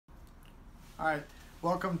All right,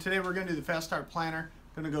 welcome. Today we're going to do the Fast Start Planner.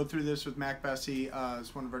 Going to go through this with Mac Bessie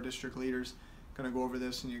as one of our district leaders. Going to go over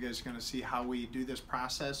this, and you guys are going to see how we do this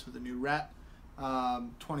process with a new rep.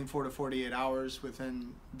 24 to 48 hours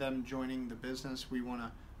within them joining the business. We want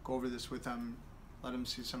to go over this with them, let them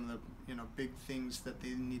see some of the big things that they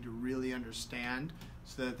need to really understand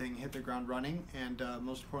so that they can hit the ground running, and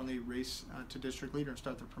most importantly, race to district leader and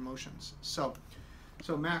start their promotions. So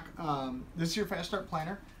Mac, this is your Fast Start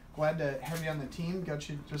Planner. Glad to have you on the team. Got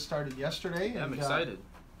you just started yesterday. Yeah, I'm excited.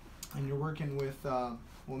 And you're working with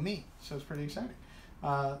me, so it's pretty exciting.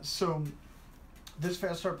 So this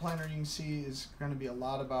Fast Start Planner, you can see, is going to be a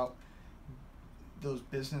lot about those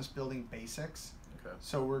business building basics. Okay.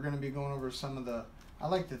 So we're going to be going over some of the, I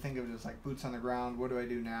like to think of it as like boots on the ground, what do I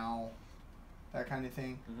do now, that kind of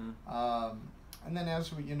thing. Mm-hmm. And then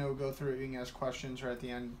as we go through it, you can ask questions, or at the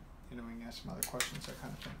end, we can ask some other questions, that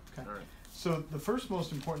kind of thing. Okay. All right. So the first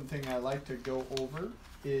most important thing I like to go over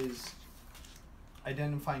is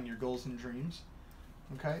identifying your goals and dreams.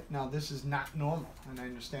 Okay. Now this is not normal, and I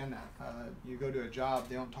understand that. You go to a job,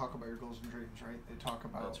 they don't talk about your goals and dreams, right? They talk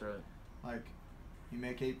about, that's right, like, you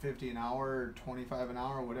make $8.50 an hour or $25 an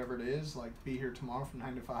hour, whatever it is. Like, be here tomorrow from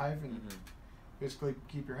 9 to 5, and basically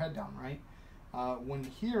keep your head down, right? When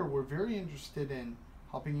here, we're very interested in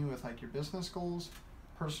helping you with like your business goals,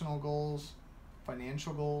 personal goals,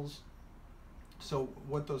 financial goals. So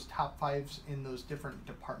what those top fives in those different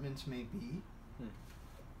departments may be.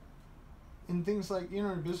 And things like,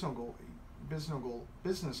 your business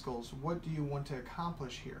goals, what do you want to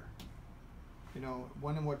accomplish here?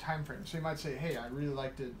 When and what time frame. So you might say, hey, I really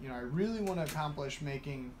like to, I really want to accomplish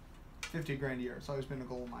making 50 grand a year. It's always been a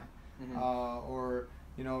goal of mine. Mm-hmm. Or,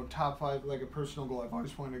 top five, like a personal goal. I've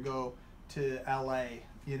always wanted to go to LA,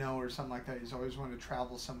 or something like that. He's always wanted to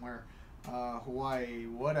travel somewhere, Hawaii,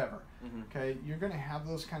 whatever. Mm-hmm. Okay, you're going to have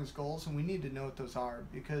those kinds of goals, and we need to know what those are,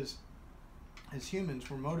 because as humans,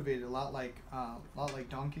 we're motivated a lot like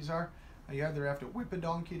donkeys are. You either have to whip a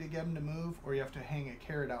donkey to get him to move, or you have to hang a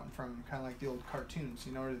carrot out in front of him, kind of like the old cartoons,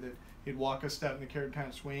 where he'd walk a step and the carrot kind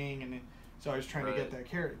of swing, and he's always trying to get that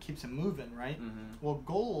carrot. It keeps him moving, right? Mm-hmm. Well,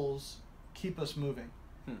 goals keep us moving.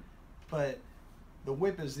 But the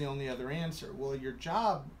whip is the only other answer. Well, your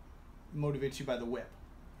job motivates you by the whip.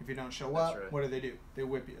 If you don't show up, right. What do? They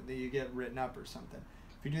whip you. You get written up or something.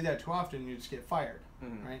 If you do that too often, you just get fired,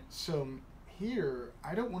 right? So here,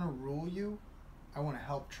 I don't want to rule you. I want to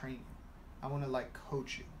help train you. I want to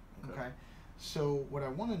coach you, okay? So what I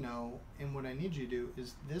want to know, and what I need you to do,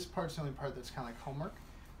 is this part's the only part that's kind of like homework.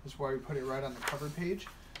 That's why we put it right on the cover page,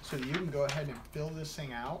 so that you can go ahead and fill this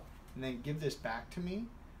thing out, and then give this back to me,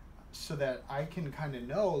 so that I can kind of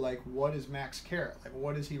know, what is Mac's carrot?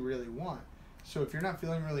 What does he really want? So if you're not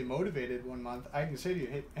feeling really motivated one month, I can say to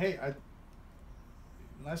you, hey,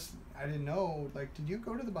 unless I didn't know, did you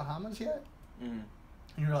go to the Bahamas yet? Mm-hmm.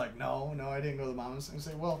 And you're like, no, I didn't go to the Bahamas. And I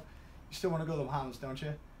say, well, you still want to go to the Bahamas, don't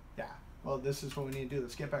you? Yeah. Well, this is what we need to do.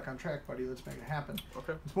 Let's get back on track, buddy. Let's make it happen.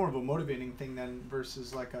 Okay. It's more of a motivating thing than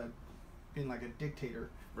versus being like a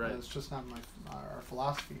dictator. Right. It's just not our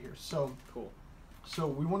philosophy here. So cool. So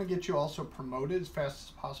we want to get you also promoted as fast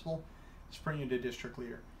as possible. Sprint you to district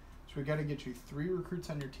leader. So we got to get you 3 recruits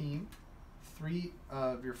on your team, 3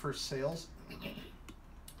 of your first sales.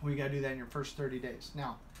 We got to do that in your first 30 days.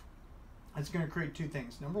 Now, it's going to create 2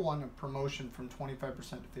 things. Number 1, a promotion from 25%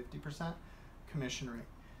 to 50% commission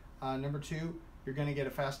rate. Number 2, you're going to get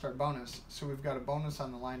a fast start bonus. So we've got a bonus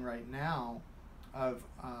on the line right now of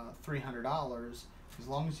 $300 as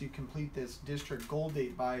long as you complete this district goal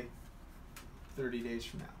date by 30 days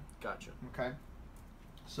from now. Gotcha. Okay.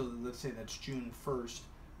 So let's say that's June 1st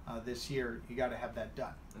this year. You got to have that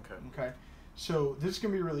done. Okay. Okay. So this is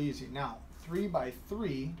going to be really easy. Now, 3 by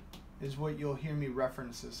 3 is what you'll hear me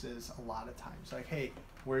reference this as a lot of times. Like, hey,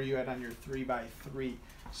 where are you at on your 3 by 3?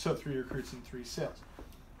 So 3 recruits and 3 sales.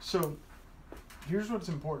 So here's what's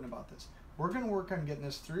important about this. We're going to work on getting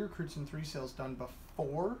this 3 recruits and 3 sales done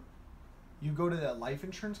before you go to that life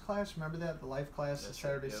insurance class. Remember that? The life class, the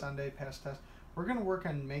Saturday, Yep. Sunday, past test. We're going to work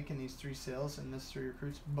on making these 3 sales and this 3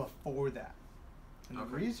 recruits before that. And the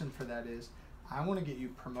reason for that is I want to get you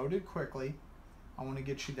promoted quickly. I want to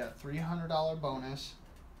get you that $300 bonus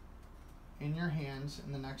in your hands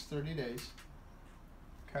in the next 30 days.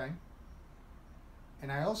 Okay? And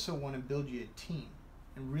I also want to build you a team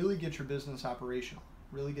and really get your business operational.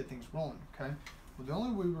 Really get things rolling. Okay? Well, the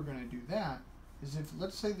only way we're going to do that is if,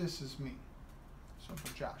 let's say this is me. So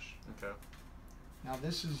for Josh. Okay. Now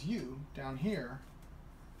this is you down here,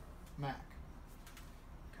 Mac.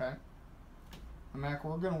 Okay? And Mac,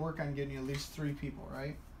 we're going to work on getting you at least 3 people,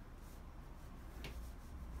 right?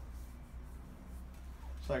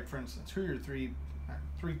 So, like, for instance, who are your three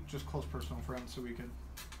just close personal friends so we could...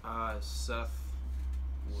 Seth,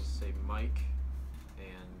 we'll say Mike,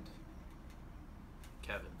 and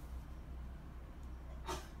Kevin.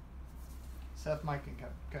 Seth, Mike, and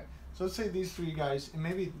Kevin. Okay. So let's say these three guys, and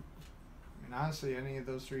maybe, honestly, any of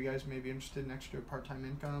those three guys may be interested in extra part-time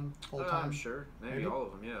income, full-time. Sure. Maybe all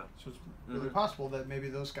of them, yeah. So it's really possible that maybe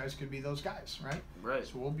those guys could be those guys, right? Right.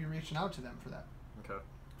 So we'll be reaching out to them for that. Okay.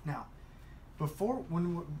 Now,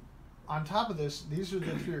 on top of this, these are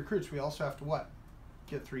the 3 recruits. We also have to what?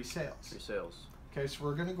 Get 3 sales. 3 sales. Okay, so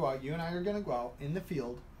we're going to go out. You and I are going to go out in the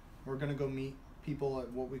field. We're going to go meet people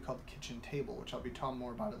at what we call the kitchen table, which I'll be talking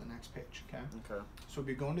more about in the next page, okay? Okay. So we'll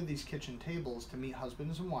be going to these kitchen tables to meet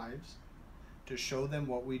husbands and wives, to show them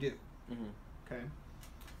what we do, okay?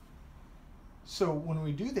 So when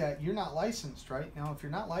we do that, you're not licensed, right? Now, if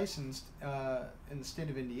you're not licensed in the state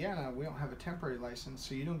of Indiana, we don't have a temporary license,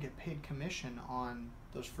 so you don't get paid commission on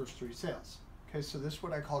those first 3 sales. Okay, so this is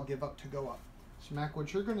what I call give up to go up. So Mac,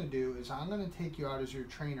 what you're going to do is I'm going to take you out as your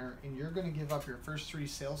trainer, and you're going to give up your first 3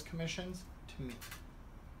 sales commissions to me,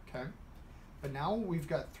 okay? But now we've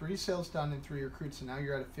got 3 sales done and 3 recruits, and now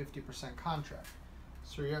you're at a 50% contract.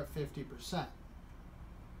 So you're at 50%,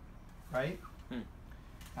 right?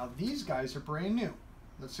 Now these guys are brand new.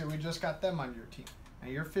 Let's say we just got them on your team. Now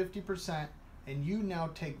you're 50%, and you now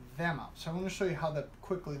take them up. So I want to show you how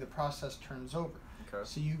quickly the process turns over. Okay.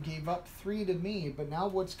 So you gave up 3 to me, but now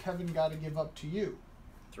what's Kevin got to give up to you?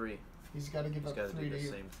 3. He's got to give up 3 to you. He's got to do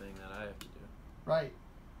the same thing that I have to do. Right.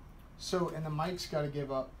 So, and the Mike's got to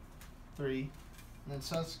give up 3, and then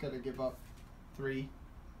Seth's got to give up 3.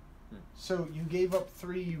 So you gave up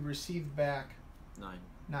 3, you received back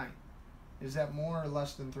 9. Is that more or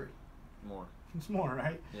less than 3? More. It's more,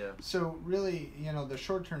 right? Yeah. So really, the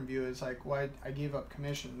short-term view is like, why I gave up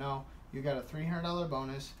commission. No, you got a $300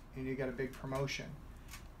 bonus, and you got a big promotion.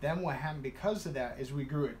 Then what happened because of that is we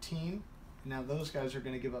grew a team, and now those guys are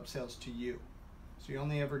going to give up sales to you. So you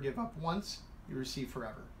only ever give up once, you receive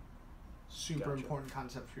forever. Super important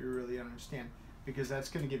concept for you to really understand, because that's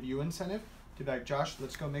going to give you incentive to be like, Josh,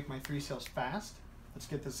 let's go make my 3 sales fast. Let's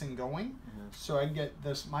get this thing going, so I can get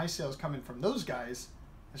my sales coming from those guys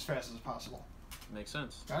as fast as possible. Makes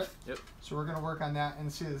sense. Got it? Yep. So we're going to work on that and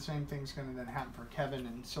see the same thing's going to then happen for Kevin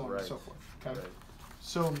and so on and so forth. Okay. Right.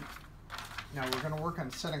 So now we're going to work on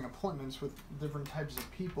setting appointments with different types of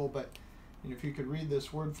people, but if you could read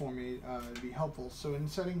this word for me, it'd be helpful. So in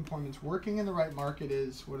setting appointments, working in the right market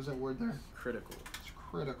is, what is that word there? Critical. It's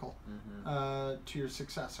critical to your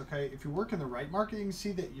success, okay? If you work in the right market, you can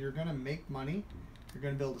see that you're going to make money. You're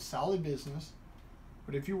going to build a solid business.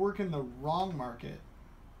 But if you work in the wrong market,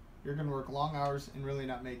 you're going to work long hours and really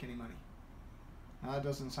not make any money. Now that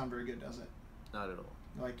doesn't sound very good, does it? Not at all.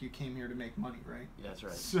 Like you came here to make money, right? Yeah, that's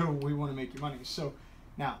right. So we want to make you money. So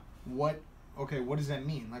now, what does that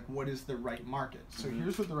mean? Like, what is the right market? So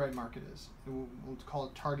here's what the right market is. We'll call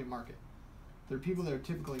it target market. They're people that are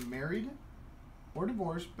typically married or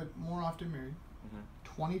divorced, but more often married,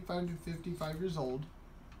 25 to 55 years old.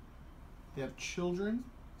 They have children,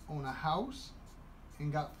 own a house,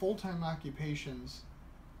 and got full-time occupations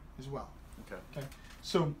as well. Okay.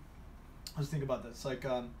 So let's think about this. Like,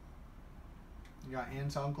 you got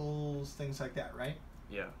aunts, uncles, things like that, right?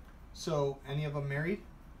 Yeah. So any of them married?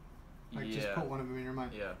 Like, just put one of them in your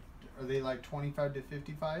mind. Yeah. Are they like 25 to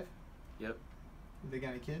 55? Yep. Have they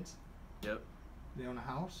got any kids? Yep. They own a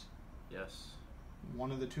house? Yes.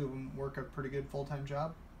 One of the 2 of them work a pretty good full-time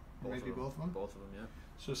job? Or maybe both of them? Both of them, yeah.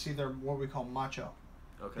 So see, they're what we call macho.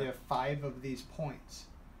 Okay. They have 5 of these points.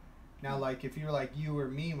 Now, like, if you're like you or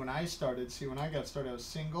me when I started, when I got started, I was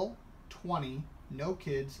single, 20, no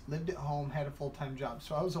kids, lived at home, had a full-time job.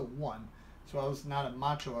 So I was a 1. So I was not a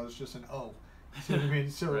macho, I was just an O. See what I mean?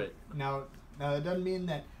 So right. now that doesn't mean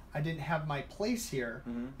that I didn't have my place here.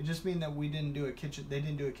 It just means that they didn't do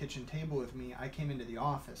a kitchen table with me. I came into the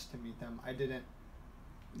office to meet them. I didn't,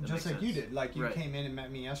 just like you did. Like, you came in and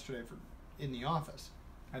met me yesterday in the office.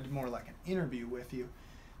 I did more like an interview with you.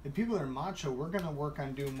 The people that are macho, we're going to work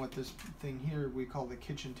on doing what this thing here we call the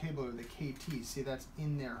kitchen table, or the KT. See, that's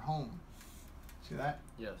in their home. See that?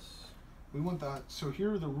 Yes. So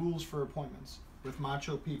here are the rules for appointments with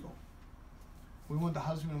macho people. We want the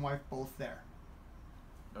husband and wife both there.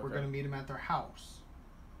 Okay. We're going to meet them at their house.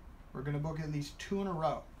 We're going to book at least 2 in a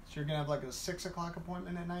row. So you're going to have like a 6 o'clock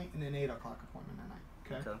appointment at night and an 8 o'clock appointment at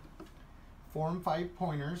night. Okay? 4 and 5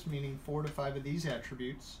 pointers, meaning 4 to 5 of these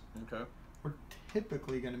attributes. Okay. We're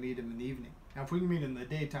typically going to meet them in the evening. Now, if we can meet in the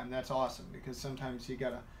daytime, that's awesome, because sometimes you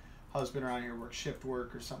got a husband around here work shift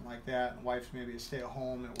work or something like that, and wife's maybe a stay at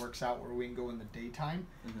home, and it works out where we can go in the daytime,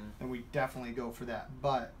 then we definitely go for that.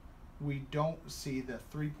 But we don't see the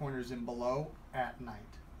 3-pointers and below at night.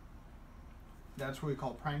 That's what we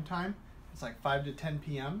call prime time. It's like 5 to 10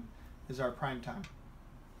 p.m. is our prime time.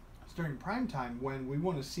 It's during prime time when we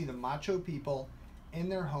want to see the macho people in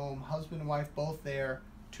their home, husband and wife both there,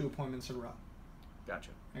 2 appointments in a row. Gotcha.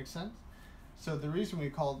 Make sense? So the reason we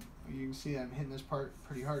called, you can see I'm hitting this part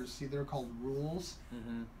pretty hard. See, they're called rules.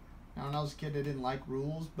 Mm-hmm. Now, when I was a kid, I didn't like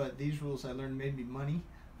rules, but these rules I learned made me money.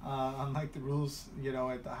 Unlike the rules,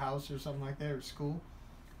 at the house or something like that, or school.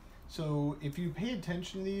 So if you pay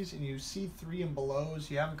attention to these and you see 3 and belows,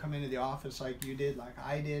 you haven't come into the office like you did, like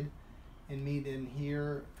I did, and meet in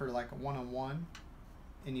here for like a one-on-one,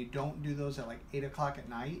 and you don't do those at like 8 o'clock at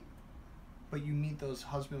night, but you meet those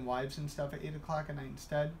husband wives and stuff at 8 o'clock at night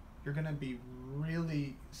instead, you're going to be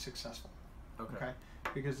really successful. Okay?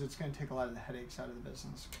 Because it's going to take a lot of the headaches out of the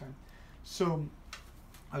business. Okay? So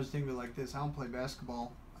I was thinking like this. I don't play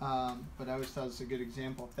basketball, but I always thought it's a good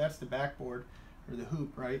example. If that's the backboard or the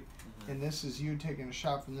hoop, right, and this is you taking a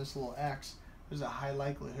shot from this little X, there's a high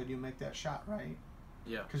likelihood you'll make that shot, right?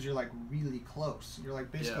 Yeah. Because you're like really close. You're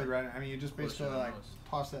like basically right. I mean, you just basically like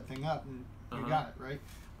toss that thing up and you got it, right?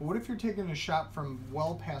 But what if you're taking a shot from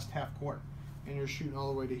well past half court and you're shooting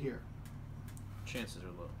all the way to here? Chances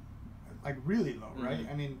are low. Like really low, right?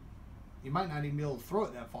 I mean, you might not even be able to throw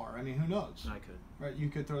it that far. I mean, who knows? I could. Right? You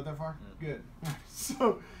could throw it that far? Good.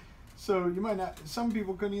 So you might not, some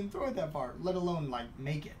people couldn't even throw it that far, let alone like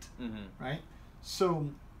make it, right? So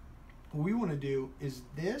what we want to do is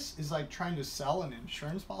this is like trying to sell an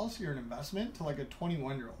insurance policy or an investment to like a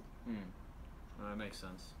 21-year-old. Well, that makes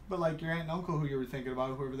sense. But like your aunt and uncle who you were thinking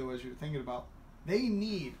about, whoever it was you were thinking about, they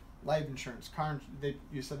need life insurance,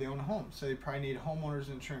 you said they own a home, so they probably need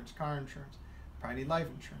homeowners insurance, car insurance, probably need life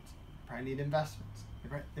insurance, probably need investments.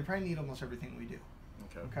 They probably need almost everything we do.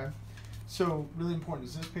 Okay? So really important.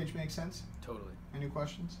 Does this page make sense? Totally. Any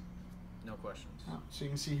questions? No questions. Oh, so you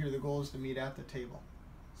can see here the goal is to meet at the table.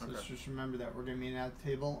 So let's just remember that we're going to meet at the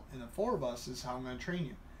table, and the 4 of us is how I'm going to train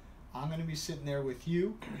you. I'm going to be sitting there with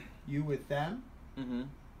you, you with them,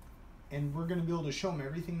 and we're going to be able to show them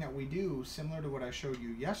everything that we do, similar to what I showed you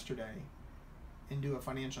yesterday, and do a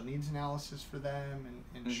financial needs analysis for them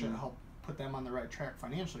and help put them on the right track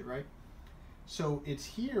financially, right? So it's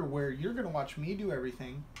here where you're going to watch me do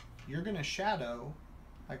everything. You're going to shadow,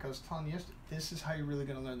 like I was telling you yesterday, this is how you're really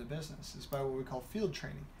going to learn the business. It's by what we call field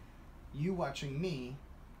training. You watching me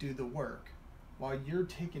do the work while you're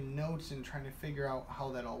taking notes and trying to figure out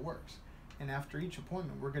how that all works. And after each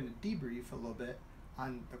appointment, we're going to debrief a little bit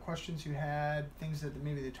on the questions you had, things that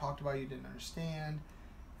maybe they talked about you didn't understand.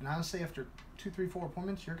 And honestly, after 2, 3, 4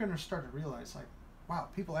 appointments, you're going to start to realize, like, wow,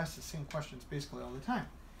 people ask the same questions basically all the time.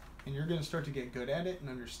 And you're going to start to get good at it and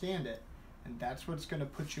understand it. And that's what's going to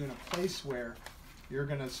put you in a place where you're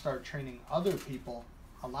going to start training other people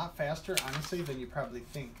a lot faster, honestly, than you probably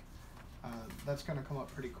think. That's going to come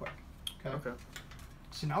up pretty quick. Okay?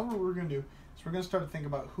 So now what we're going to do is we're going to start to think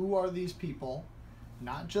about who are these people,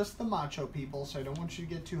 not just the macho people, so I don't want you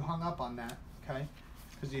to get too hung up on that, okay?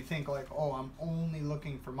 Because you think like, oh, I'm only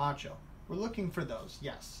looking for macho. We're looking for those,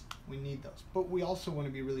 yes, we need those. But we also want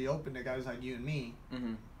to be really open to guys like you and me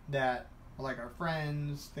that are like our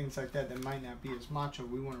friends, things like that might not be as macho.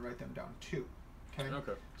 We want to write them down too, okay?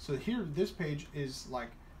 So here, this page is like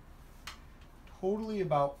totally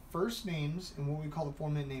about first names and what we call the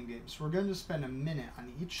 4-minute name game. So we're going to spend a minute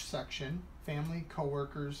on each section: family,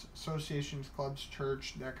 coworkers, associations, clubs,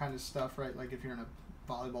 church, that kind of stuff, right? Like if you're in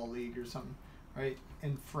a volleyball league or something, right?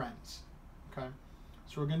 And friends, okay?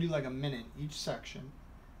 So we're going to do like a minute each section,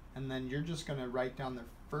 and then you're just going to write down the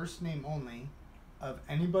first name only of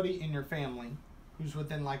anybody in your family who's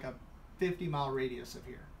within like a 50-mile radius of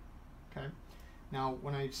here, okay? Now,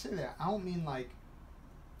 when I say that, I don't mean like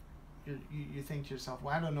you think to yourself,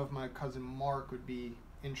 well, I don't know if my cousin Mark would be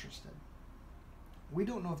interested. We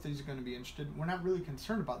don't know if these are going to be interested. We're not really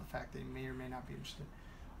concerned about the fact that they may or may not be interested.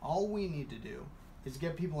 All we need to do is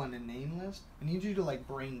get people on a name list. I need you to like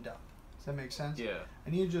brain dump. Does that make sense? Yeah. I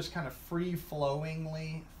need you to just kind of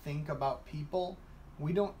free-flowingly think about people.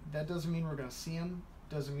 That doesn't mean we're going to see them.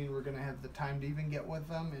 Doesn't mean we're going to have the time to even get with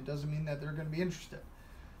them. It doesn't mean that they're going to be interested.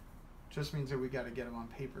 Just means that we got to get them on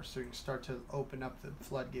paper so you can start to open up the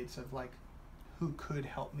floodgates of like who could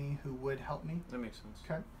help me, who would help me. That makes sense.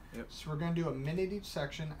 Okay? Yep. So we're going to do a minute each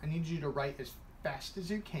section. I need you to write as fast as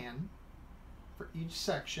you can for each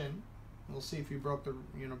section. We'll see if you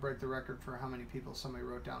break the record for how many people somebody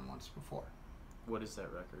wrote down once before. What is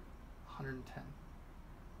that record? 110.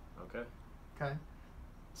 Okay. Okay?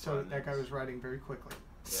 So that guy was writing very quickly.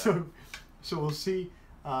 Yeah. So we'll see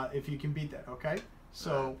if you can beat that, okay?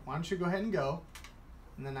 So why don't you go ahead and go,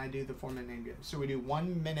 and then I do the 4-minute name game. So we do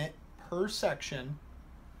 1 minute per section.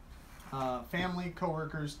 Family,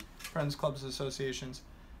 coworkers, friends, clubs, associations.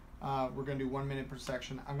 We're going to do 1 minute per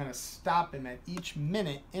section. I'm going to stop him at each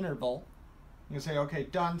minute interval. I'm going to say, okay,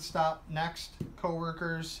 done, stop, next,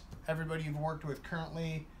 coworkers, everybody you've worked with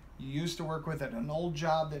currently, you used to work with at an old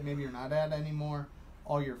job that maybe you're not at anymore,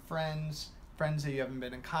 all your friends that you haven't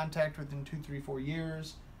been in contact with in 2, 3, 4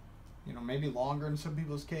 years, you know, maybe longer in some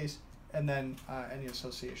people's case, and then any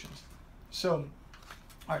associations. So,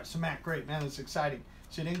 all right, so Matt, great, man, that's exciting.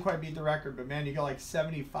 So you didn't quite beat the record, but man, you got like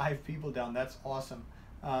 75 people down. That's awesome.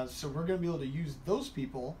 So we're going to be able to use those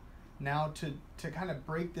people now to kind of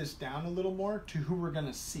break this down a little more to who we're going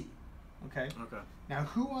to see. Okay? Okay. Now,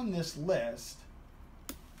 who on this list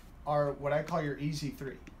are what I call your easy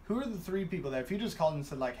 3? Who are the 3 people that if you just called and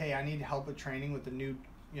said like, hey, I need help with training with the new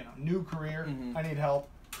career, I need help,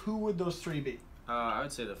 who would those 3 be? I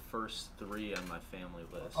would say the first 3 on my family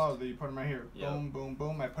list. Oh, you put them right here. Yep. Boom, boom,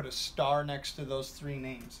 boom. I put a star next to those 3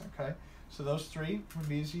 names, okay? So those 3 would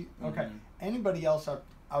be easy. Okay. Anybody else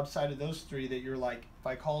outside of those 3 that you're like, if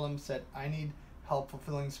I call them, said, I need help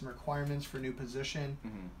fulfilling some requirements for a new position,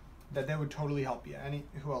 that they would totally help you.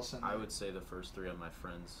 Who else in there? I would say the first 3 of my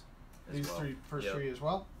friends as These well. first 3 as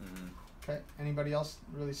well? Okay. Anybody else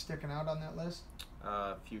really sticking out on that list?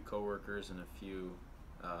 A few coworkers and a few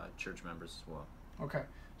church members as well. Okay.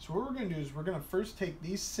 So what we're going to do is we're going to first take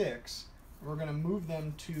these 6, we're going to move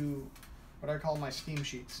them to what I call my STEAM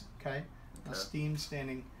sheets, okay? Now, STEAM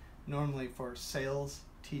standing normally for sales,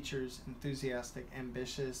 teachers, enthusiastic,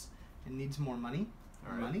 ambitious, and needs more money.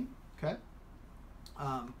 All right. Money, okay?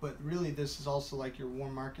 But really this is also like your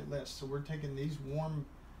warm market list. So we're taking these warm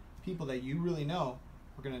people that you really know,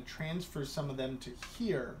 we're going to transfer some of them to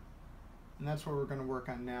here, and that's what we're going to work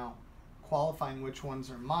on now. Qualifying which ones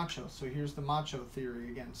are macho. So here's the macho theory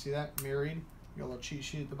again. See that? Married, you got a little cheat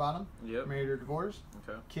sheet at the bottom. Yep. Married or divorced.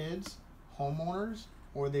 Okay. Kids, homeowners,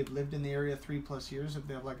 or they've lived in the area 3+ years if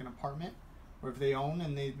they have like an apartment, or if they own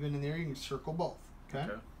and they've been in the area, you can circle both. Okay.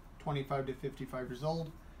 25 to 55 years old,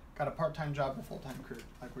 got a part-time job or full-time career,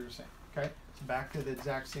 like we were saying. Okay. So back to the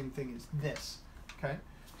exact same thing as this. Okay.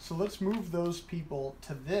 So let's move those people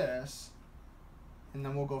to this, and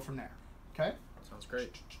then we'll go from there. Okay. Sounds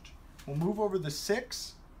great. We'll move over the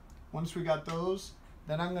 6. Once we got those,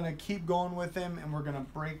 then I'm going to keep going with him, and we're going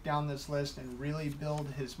to break down this list and really build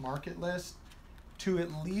his market list to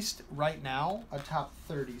at least, right now, a top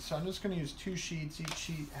 30. So I'm just going to use 2 sheets. Each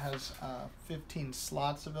sheet has 15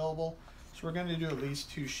 slots available. So we're going to do at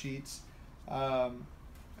least 2 sheets,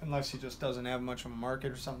 unless he just doesn't have much of a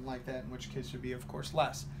market or something like that, in which case it would be, of course,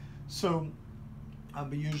 less. So,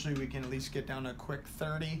 but usually we can at least get down to a quick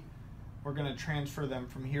 30. We're going to transfer them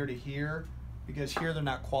from here to here because here they're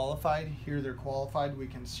not qualified. Here they're qualified. We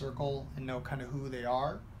can circle and know kind of who they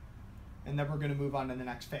are. And then we're going to move on to the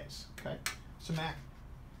next phase. Okay. So Mac,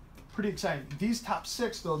 pretty exciting. These top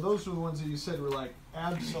 6 though, those are the ones that you said were like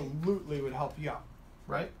absolutely would help you out.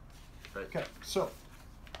 Right? Right. Okay. So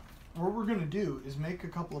what we're going to do is make a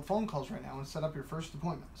couple of phone calls right now and set up your first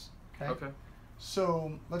appointments. Okay. Okay.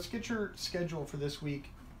 So let's get your schedule for this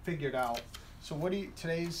week figured out. So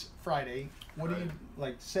today's Friday, what do you,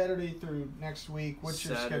 like Saturday through next week, what's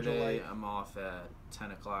your schedule like? I'm off at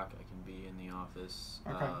 10 o'clock. I can be in the office.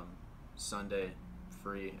 Okay. Sunday,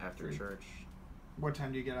 free after church. What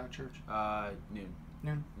time do you get out of church? Noon.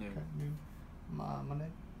 Noon? Noon. Okay, noon. Monday?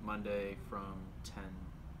 Monday from 10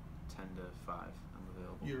 to 5. I'm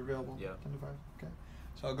available. You're available? Yeah. 10 to 5, okay.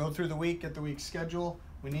 So I'll go through the week, get the week's schedule.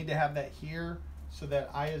 We need to have that here, so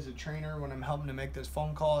that I, as a trainer, when I'm helping to make this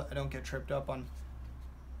phone call, I don't get tripped up on,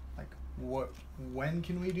 like, when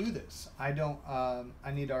can we do this? I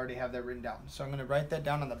need to already have that written down. So I'm going to write that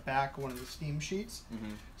down on the back of one of the STEAM sheets.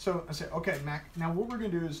 So I say, okay, Mac, now what we're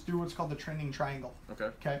going to do is do what's called the training triangle.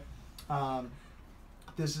 Okay.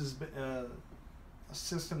 This is a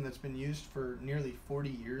system that's been used for nearly 40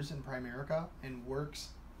 years in Primerica and works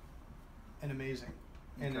in an amazing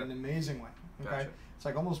way. Okay. Gotcha. It's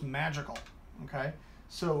like almost magical. Okay.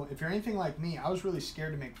 So if you're anything like me, I was really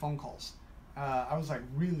scared to make phone calls. I was like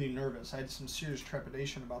really nervous. I had some serious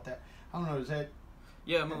trepidation about that. I don't know, is that...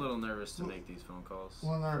 Yeah, I'm a little nervous to make these phone calls. A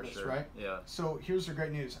little nervous, sure. right? Yeah. So here's the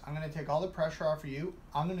great news. I'm going to take all the pressure off of you.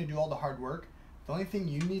 I'm going to do all the hard work. The only thing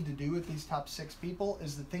you need to do with these top 6 people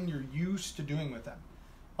is the thing you're used to doing with them.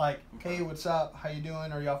 Like, hey, what's up? How you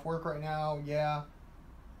doing? Are you off work right now? Yeah.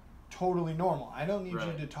 Totally normal. I don't need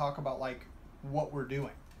you to talk about like what we're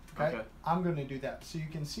doing. Okay? I'm going to do that. So you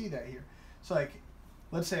can see that here. So like,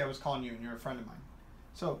 let's say I was calling you and you're a friend of mine.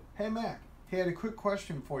 So, hey Mac, hey, I had a quick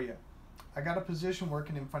question for you. I got a position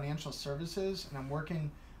working in financial services and I'm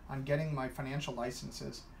working on getting my financial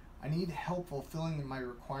licenses. I need help fulfilling my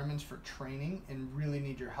requirements for training and really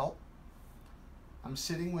need your help. I'm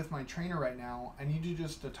sitting with my trainer right now. I need you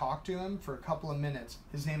just to talk to him for a couple of minutes.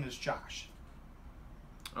 His name is Josh.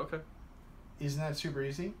 Okay. Isn't that super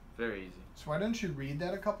easy? Very easy. So why don't you read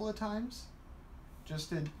that a couple of times, just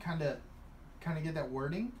to kind of get that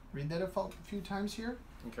wording. Read that a few times here.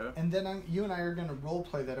 Okay. And then you and I are going to role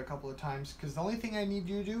play that a couple of times, because the only thing I need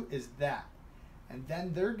you to do is that. And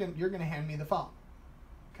then you're going to hand me the phone.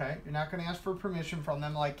 Okay? You're not going to ask for permission from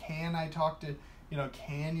them, like, can I talk to,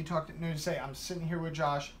 can you talk to, no, you say, I'm sitting here with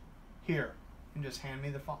Josh, here, and just hand me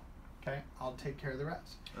the phone. Okay? I'll take care of the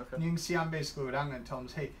rest. Okay. And you can see basically what I'm going to tell them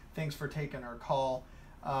is, hey, thanks for taking our call.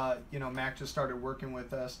 Mac just started working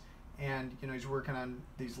with us, and, he's working on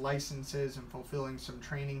these licenses and fulfilling some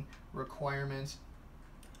training requirements.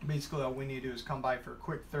 Basically, all we need to do is come by for a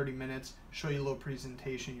quick 30 minutes, show you a little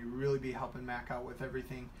presentation. You really be helping Mac out with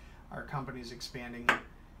everything. Our company's expanding.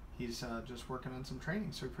 He's just working on some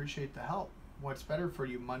training, so appreciate the help. What's better for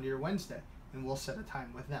you, Monday or Wednesday? And we'll set a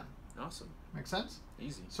time with them. Awesome. Make sense?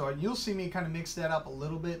 Easy. So you'll see me kind of mix that up a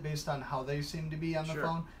little bit based on how they seem to be on the Sure.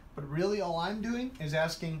 phone. But really all I'm doing is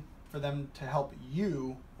asking for them to help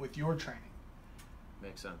you with your training.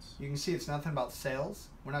 Makes sense. You can see it's nothing about sales.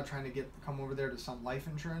 We're not trying to come over there to some life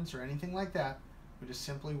insurance or anything like that. We just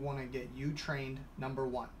simply want to get you trained, number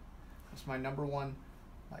one. That's my number one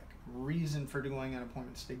reason for doing an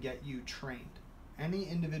appointment, is to get you trained. Any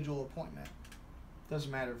individual appointment,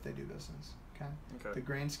 doesn't matter if they do business. Okay? The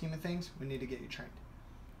grand scheme of things, we need to get you trained.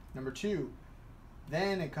 Number two,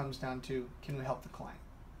 then it comes down to, can we help the client?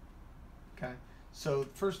 Okay? So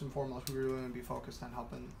first and foremost, we really want to be focused on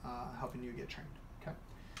helping you get trained. Okay?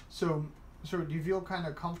 So do you feel kind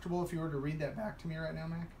of comfortable if you were to read that back to me right now,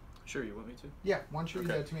 Mac? Sure, you want me to? Yeah, why don't you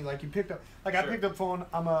read that to me? Like you picked up, Sure. I picked up phone.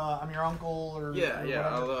 I'm your uncle or Yeah. whatever.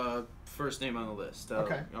 I'll first name on the list.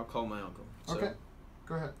 Okay. I'll call my uncle. So, Okay.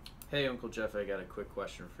 Go ahead. Hey, Uncle Jeff, I got a quick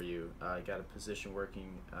question for you. I got a position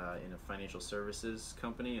working in a financial services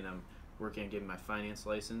company, and I'm working on getting my finance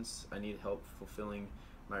license. I need help fulfilling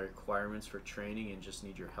my requirements for training and just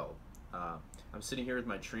need your help. I'm sitting here with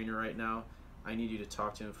my trainer right now. I need you to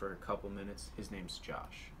talk to him for a couple minutes. His name's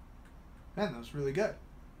Josh. Man, that was really good.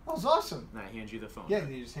 That was awesome. And I hand you the phone. Yeah,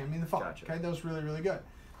 and you just hand me the phone. Gotcha. Okay, that was really, really good.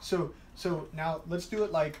 So now let's do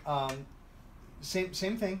it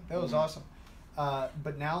same thing. That was awesome.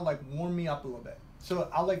 But now warm me up a little bit. So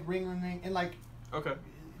I'll ring and Okay.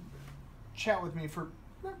 chat with me for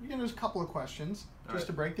just a couple of questions just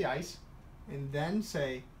to break the ice, and then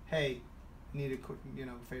say, hey, I need a quick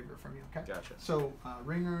favor from you. Okay. Gotcha. So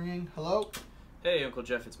ring. Hello. Hey, Uncle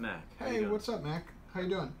Jeff, it's Mac. How you Hey, doing? what's up, Mac? How you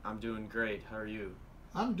doing? I'm doing great. How are you?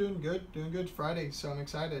 I'm doing good. It's Friday, so I'm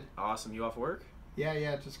excited. Awesome. You off work?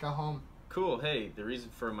 Yeah, just got home. Cool. Hey, the reason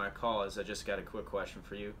for my call is I just got a quick question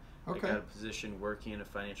for you. Okay. I got a position working in a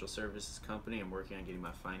financial services company. I'm working on getting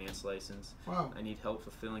my finance license. Wow. I need help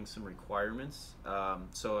fulfilling some requirements.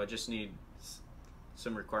 So I just need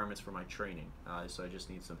some requirements for my training. So I just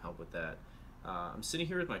need some help with that. I'm sitting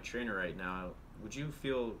here with my trainer right now. Would you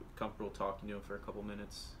feel comfortable talking to him for a couple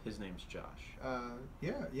minutes? His name's Josh.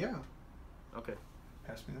 Yeah. Okay.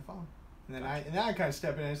 Pass me the phone, and then I kind of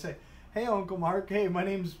step in and say, "Hey, Uncle Mark. Hey, my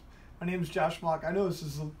name's Josh Block. I know this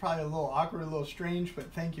is probably a little awkward, a little strange,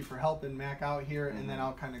 but thank you for helping Mac out here." And then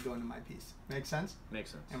I'll kind of go into my piece. Make sense? Makes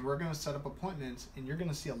sense. And we're gonna set up appointments, and you're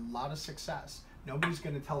gonna see a lot of success. Nobody's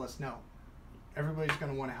gonna tell us no. Everybody's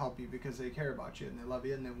gonna want to help you because they care about you and they love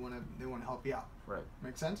you and they want to help you out. Right.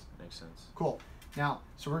 Make sense? Makes sense. Cool. Now,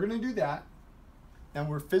 so we're gonna do that, and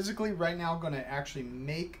we're physically right now gonna actually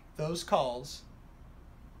make those calls.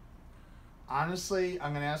 Honestly,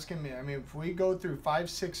 I'm going to ask him, if we go through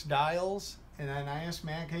 5-6 dials, and then I ask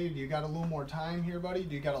Mac, hey, do you got a little more time here, buddy?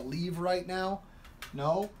 Do you got to leave right now?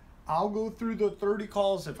 No? I'll go through the 30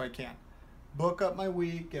 calls if I can. Book up my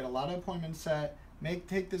week, get a lot of appointments set,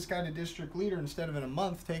 take this guy to district leader instead of in a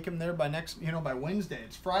month, take him there by by Wednesday.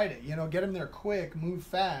 It's Friday. Get him there quick, move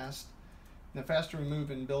fast. And the faster we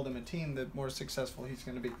move and build him a team, the more successful he's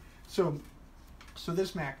going to be. So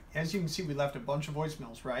this Mac, as you can see, we left a bunch of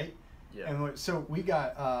voicemails, right? Yeah. And so we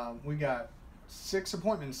got 6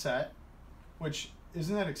 appointments set, which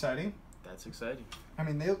isn't that exciting? That's exciting.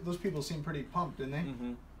 Those people seem pretty pumped, didn't they?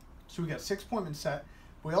 Mm-hmm. So we got 6 appointments set.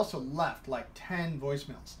 We also left 10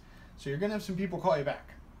 voicemails. So you're gonna have some people call you back.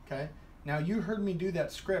 Okay. Now you heard me do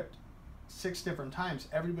that script 6 different times.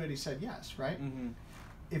 Everybody said yes, right? Mm-hmm.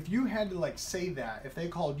 If you had to say that, if they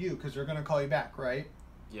called you, because they're gonna call you back, right?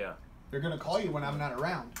 Yeah. They're going to call you when I'm not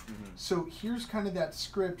around. Mm-hmm. So here's kind of that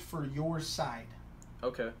script for your side.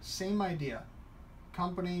 Okay. Same idea.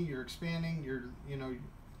 Company, you're expanding, you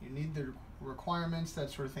need the requirements, that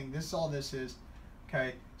sort of thing. This is all this is.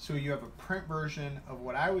 Okay, so you have a print version of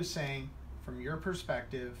what I was saying from your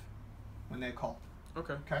perspective when they call.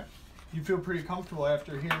 Okay. Okay. You feel pretty comfortable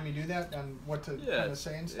after hearing me do that on what to kind of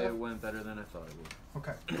say and stuff? It went better than I thought it would.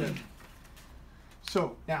 Okay, good.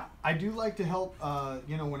 So now, I do like to help,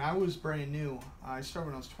 when I was brand new, I started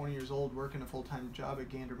when I was 20 years old working a full-time job at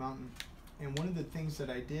Gander Mountain. And one of the things that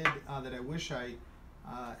I did that I wish I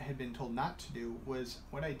had been told not to do was,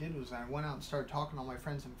 what I did was I went out and started talking to all my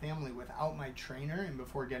friends and family without my trainer and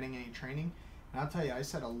before getting any training. And I'll tell you, I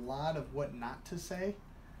said a lot of what not to say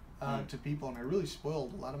to people, and I really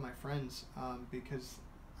spoiled a lot of my friends because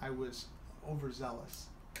I was overzealous.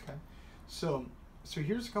 Okay, so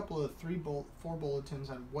here's a couple of 4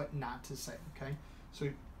 bulletins on what not to say. Okay, so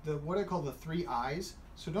what I call the 3 I's.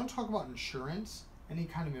 So don't talk about insurance, any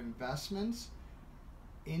kind of investments,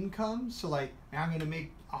 income. So like, I'm going to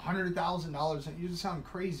make $100,000, and you just sound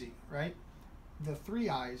crazy, right? The 3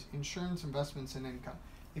 I's: insurance, investments, and income.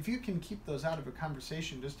 If you can keep those out of a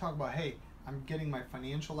conversation, just talk about, hey, I'm getting my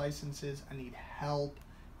financial licenses, I need help.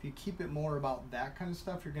 If you keep it more about that kind of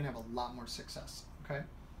stuff, you're going to have a lot more success. Okay.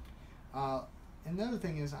 And the other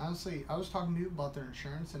thing is, honestly, I was talking to people about their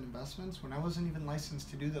insurance and investments when I wasn't even licensed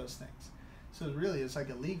to do those things. So really, it's like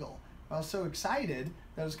illegal. I was so excited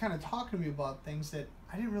that I was kind of talking to me about things that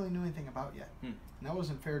I didn't really know anything about yet. And that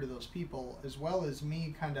wasn't fair to those people, as well as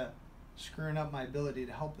me kind of screwing up my ability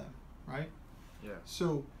to help them, right? Yeah.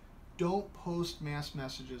 So don't post mass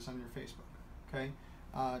messages on your Facebook, okay?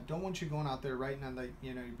 Don't want you going out there writing on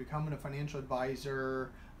you're becoming a financial advisor,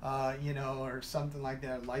 or something like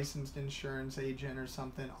that, licensed insurance agent or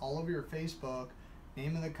something, all over your Facebook,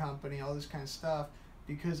 name of the company, all this kind of stuff.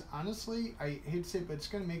 Because honestly, I hate to say it, but it's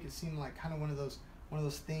going to make it seem like kind of one of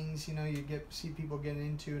those things, you see people getting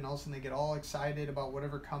into, and all of a sudden they get all excited about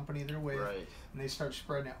whatever company they're with, right, and they start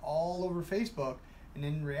spreading it all over Facebook. And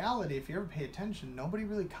in reality, if you ever pay attention, nobody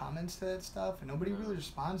really comments to that stuff, and nobody really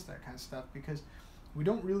responds to that kind of stuff, because we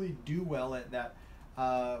don't really do well at that.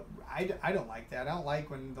 I don't like that. I don't like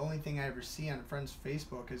when the only thing I ever see on a friend's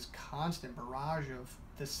Facebook is constant barrage of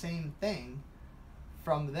the same thing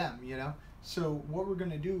from them, So what we're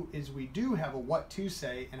going to do is we do have a what to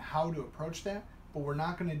say and how to approach that, but we're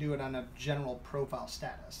not going to do it on a general profile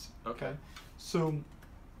status. Okay. So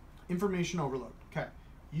information overload. Okay.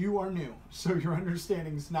 You are new, so your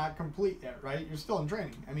understanding is not complete yet, right? You're still in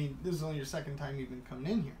training. I mean, this is only your second time you've been coming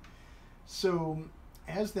in here. So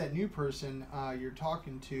as that new person you're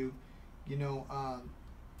talking to, you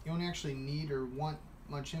don't actually need or want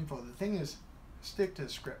much info. The thing is, stick to the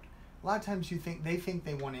script. A lot of times they think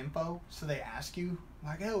they want info, so they ask you,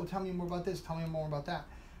 like, hey, well, tell me more about this, tell me more about that.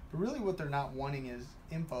 But really what they're not wanting is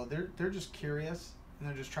info. They're just curious, and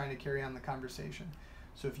they're just trying to carry on the conversation.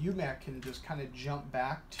 So if you, Matt, can just kind of jump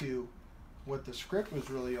back to what the script was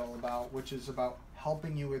really all about, which is about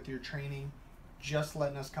helping you with your training, just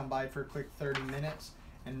letting us come by for a quick 30 minutes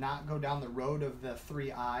and not go down the road of the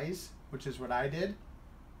 3 I's, which is what I did.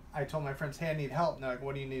 I told my friends, hey, I need help. And they're like,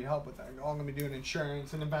 what do you need help with? I go, I'm going to be doing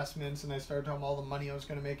insurance and investments. And I started telling them all the money I was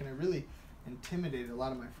going to make. And I really intimidated a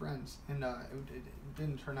lot of my friends. And it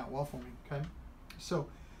didn't turn out well for me, okay? So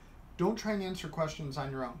don't try and answer questions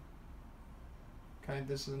on your own. Okay,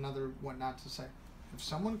 this is another what not to say. If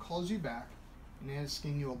someone calls you back and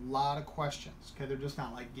asking you a lot of questions, okay, they're just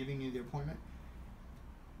not like giving you the appointment,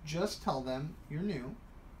 just tell them you're new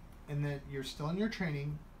and that you're still in your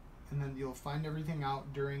training, and then you'll find everything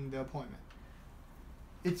out during the appointment.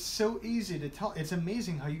 It's so easy to tell. It's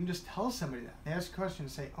amazing how you can just tell somebody that. They ask a question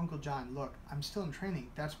and say, Uncle John, look, I'm still in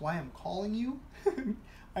training. That's why I'm calling you.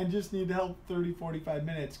 I just need help 30, 45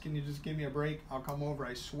 minutes. Can you just give me a break? I'll come over.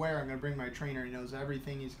 I swear I'm going to bring my trainer. He knows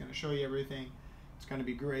everything. He's going to show you everything. It's going to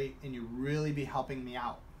be great, and you really be helping me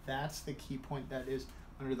out. That's the key point that is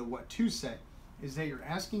under the what to say, is that you're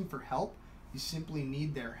asking for help. You simply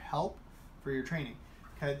need their help for your training.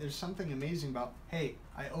 Okay, there's something amazing about, hey,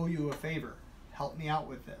 I owe you a favor. Help me out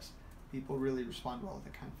with this. People really respond well to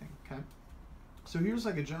that kind of thing, okay? So here's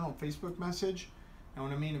like a general Facebook message. And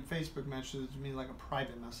when I mean a Facebook message, I mean like a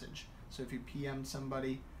private message. So if you PM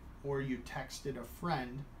somebody or you texted a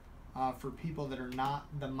friend, for people that are not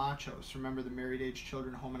the machos, remember the married age,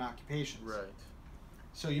 children, home, and occupations. Right.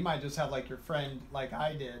 So you might just have like your friend, like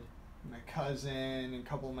I did, my cousin, and a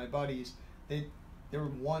couple of my buddies. They were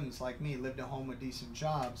ones like me, lived at home with decent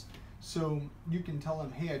jobs. So you can tell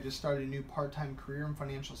them, hey, I just started a new part-time career in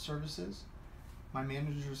financial services. My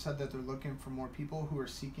manager said that they're looking for more people who are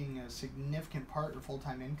seeking a significant part or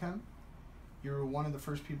full-time income. You're one of the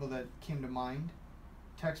first people that came to mind.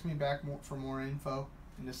 Text me back for more info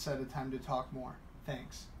and to set a time to talk more.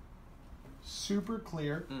 Thanks. super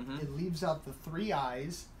clear. It leaves out the 3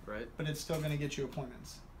 I's, right? But it's still going to get you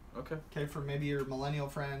appointments. Okay. Okay, for maybe your millennial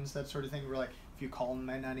friends, that sort of thing. Where like if you call them,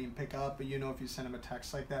 they might not even pick up, but you know if you send them a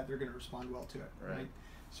text like that, they're going to respond well to it. Right.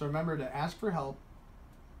 So remember to ask for help,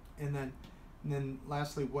 and then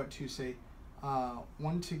lastly, what to say.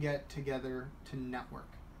 One, to get together to network.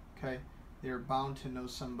 Okay, they're bound to know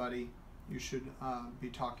somebody you should be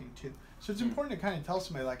talking to. So it's important to kind of tell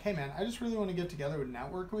somebody like, hey man, I just really want to get together and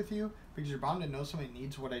network with you because you're bound to know somebody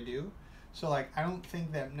needs what I do. So like, I don't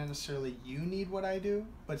think that necessarily you need what I do,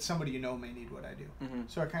 but somebody you know may need what I do.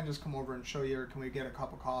 So I kind of just come over and show you, or can we get a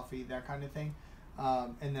cup of coffee, that kind of thing.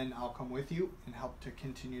 And then I'll come with you and help to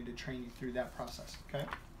continue to train you through that process, okay?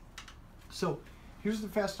 So here's the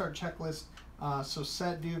Fast Start checklist. So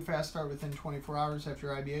set, do Fast Start within 24 hours after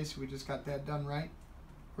your IBA, so we just got that done, right?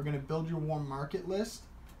 We're going to build your warm market list.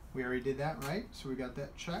 We already did that, right? So we got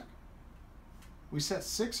that check. We set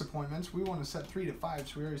 6 appointments. We want to set 3 to 5,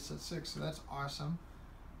 so we already set 6, so that's awesome.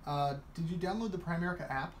 Did you download the Primerica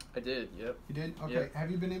app? I did, yep. You did? Okay. Yep.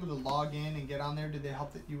 Have you been able to log in and get on there? Did they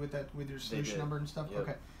help you with that, with your solution number and stuff? Yep.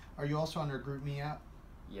 Okay. Are you also on our GroupMe app?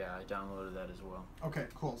 Yeah, I downloaded that as well. Okay,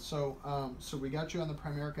 cool. So so we got you on the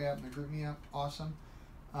Primerica app and the GroupMe app. Awesome.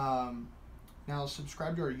 Now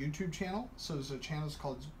subscribe to our YouTube channel. So there's a channel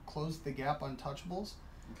called Close the Gap Untouchables.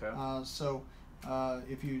 Okay. So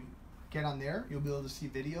if you get on there, you'll be able to see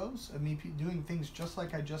videos of me doing things just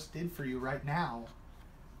like I just did for you right now,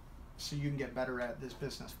 so you can get better at this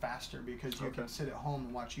business faster, because you can sit at home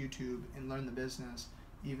and watch YouTube and learn the business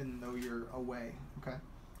even though you're away. Okay.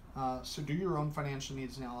 So do your own financial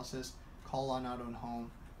needs analysis, call on Auto and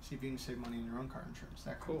Home, see if you can save money in your own car insurance,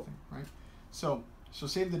 that kind of thing, right? So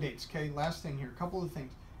save the dates, okay? Last thing here, a couple of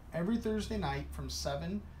things. Every Thursday night from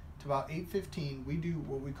 7 to about 8:15, we do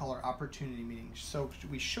what we call our opportunity meetings. So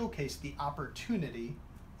we showcase the opportunity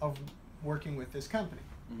of working with this company.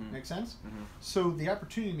 Make sense? So the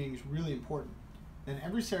opportunity meeting is really important. Then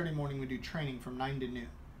every Saturday morning we do training from 9 to noon.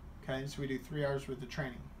 Okay, so we do 3 hours worth of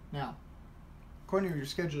training. Now, according to your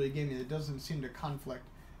schedule you gave me, it doesn't seem to conflict.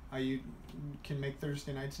 You can make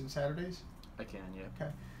Thursday nights and Saturdays? I can, yeah.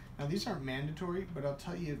 Okay. Now these aren't mandatory, but I'll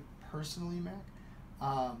tell you personally,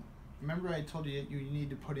 Mac, remember I told you you need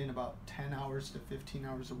to put in about 10 hours to 15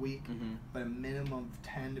 hours a week, but a minimum of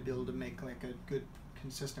 10 to be able to make like a good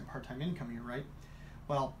consistent part-time income here, right?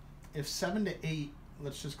 Well, if 7 to 8,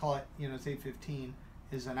 let's just call it, it's 8:15,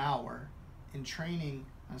 is an hour, and training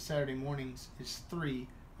on Saturday mornings is 3,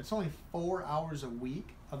 it's only 4 hours a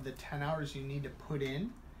week of the 10 hours you need to put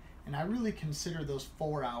in. And I really consider those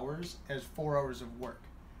 4 hours as 4 hours of work,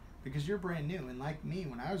 because you're brand new. And like me,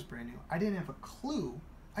 when I was brand new, I didn't have a clue.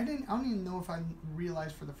 I don't even know if I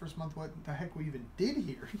realized for the first month what the heck we even did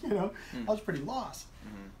here. I was pretty lost.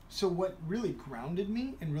 So what really grounded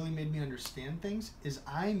me and really made me understand things is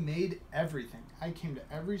I made everything. I came to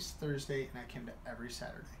every Thursday and I came to every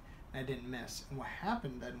Saturday, and I didn't miss. And what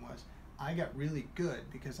happened then was I got really good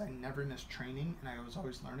because I never missed training and I was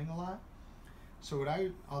always learning a lot. So what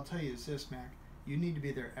I'll tell you is this, Mac, you need to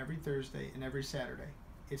be there every Thursday and every Saturday.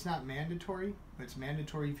 It's not mandatory, but it's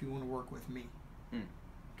mandatory if you want to work with me.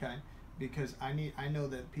 Okay? Because I know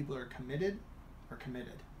that people are committed,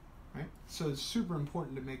 right? So it's super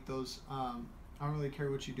important to make those. I don't really care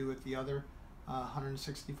what you do with the other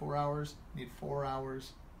 164 hours. You need 4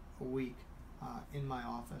 hours a week in my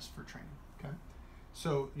office for training. Okay?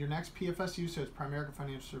 So your next PFSU, so it's Primerica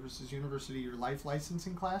Financial Services University, your life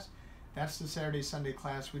licensing class. That's the Saturday, Sunday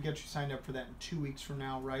class. We get you signed up for that in 2 weeks from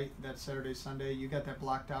now, right? That Saturday, Sunday. You got that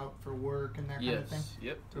blocked out for work and that kind of thing?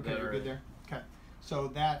 Yep. Okay, you're good there? Okay. So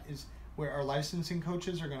that is where our licensing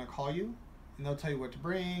coaches are going to call you, and they'll tell you what to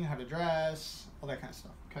bring, how to dress, all that kind of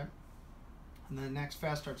stuff, okay? And the next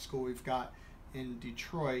Fast Start school we've got in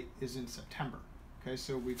Detroit is in September, okay?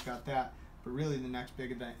 So we've got that. But really the next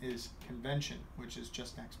big event is convention, which is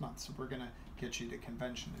just next month. So we're going to get you to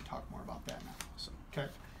convention and talk more about that now. Awesome. Okay.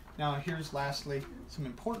 Now here's lastly some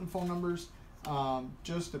important phone numbers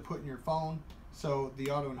just to put in your phone. So the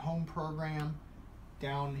Auto and Home program,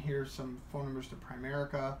 down here some phone numbers to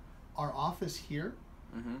Primerica. Our office here,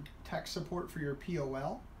 tech support for your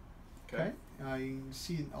POL. Okay. You can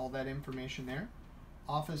see all that information there.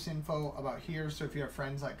 Office info about here, so if you have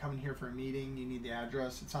friends like coming here for a meeting, you need the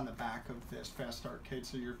address, it's on the back of this Fast Start kit,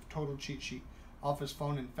 so your total cheat sheet. Office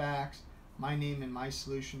phone and fax, my name and my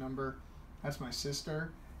solution number. That's my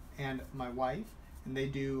sister and my wife, and they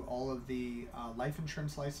do all of the life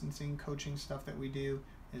insurance licensing coaching stuff that we do,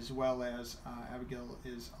 as well as Abigail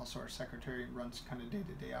is also our secretary and runs kind of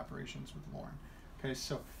day-to-day operations with Lauren. Okay,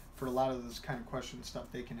 so for a lot of those kind of question stuff,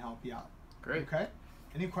 they can help you out. Great. Okay.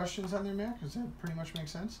 Any questions on there, Mac? Does that pretty much make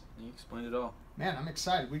sense? You explained it all. Man, I'm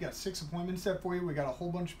excited. We got 6 appointments set for you. We got a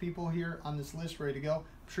whole bunch of people here on this list ready to go.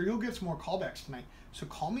 I'm sure you'll get some more callbacks tonight. So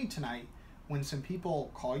call me tonight when some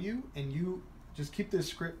people call you, and you just keep this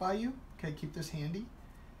script by you. Okay, keep this handy.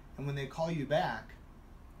 And when they call you back,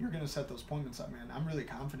 you're going to set those appointments up, man. I'm really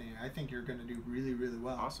confident. I think you're going to do really, really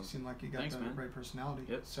well. Awesome. You seem like you got the man. right personality.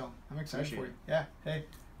 Yep. So I'm excited Appreciate for you. Yeah. Hey,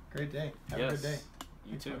 great day. Have a good day.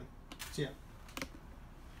 You Thanks, too. buddy. See ya.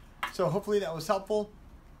 So hopefully that was helpful.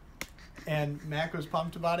 And Mac was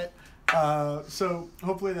pumped about it. So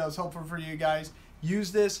hopefully that was helpful for you guys.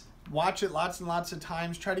 Use this. Watch it lots and lots of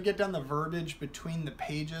times. Try to get down the verbiage between the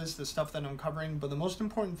pages, the stuff that I'm covering. But the most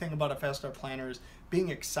important thing about a Fast Start Planner is being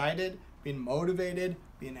excited, being motivated,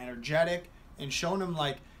 being energetic, and showing them,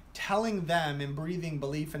 like, telling them and breathing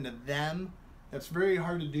belief into them. That's very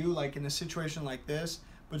hard to do, like, in a situation like this.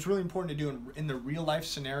 But it's really important to do in the real life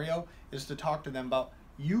scenario is to talk to them about,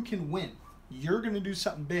 you can win. You're going to do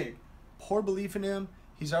something big. Pour belief in him.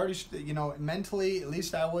 He's already, mentally, at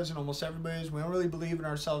least I was, and almost everybody is. We don't really believe in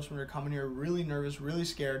ourselves when we're coming here. Really nervous, really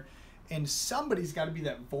scared. And somebody's got to be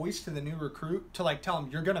that voice to the new recruit to, like, tell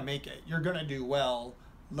him, you're going to make it. You're going to do well.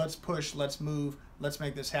 Let's push. Let's move. Let's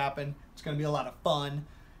make this happen. It's going to be a lot of fun.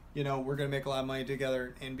 We're going to make a lot of money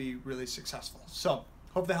together and be really successful. So,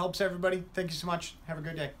 hope that helps everybody. Thank you so much. Have a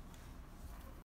good day.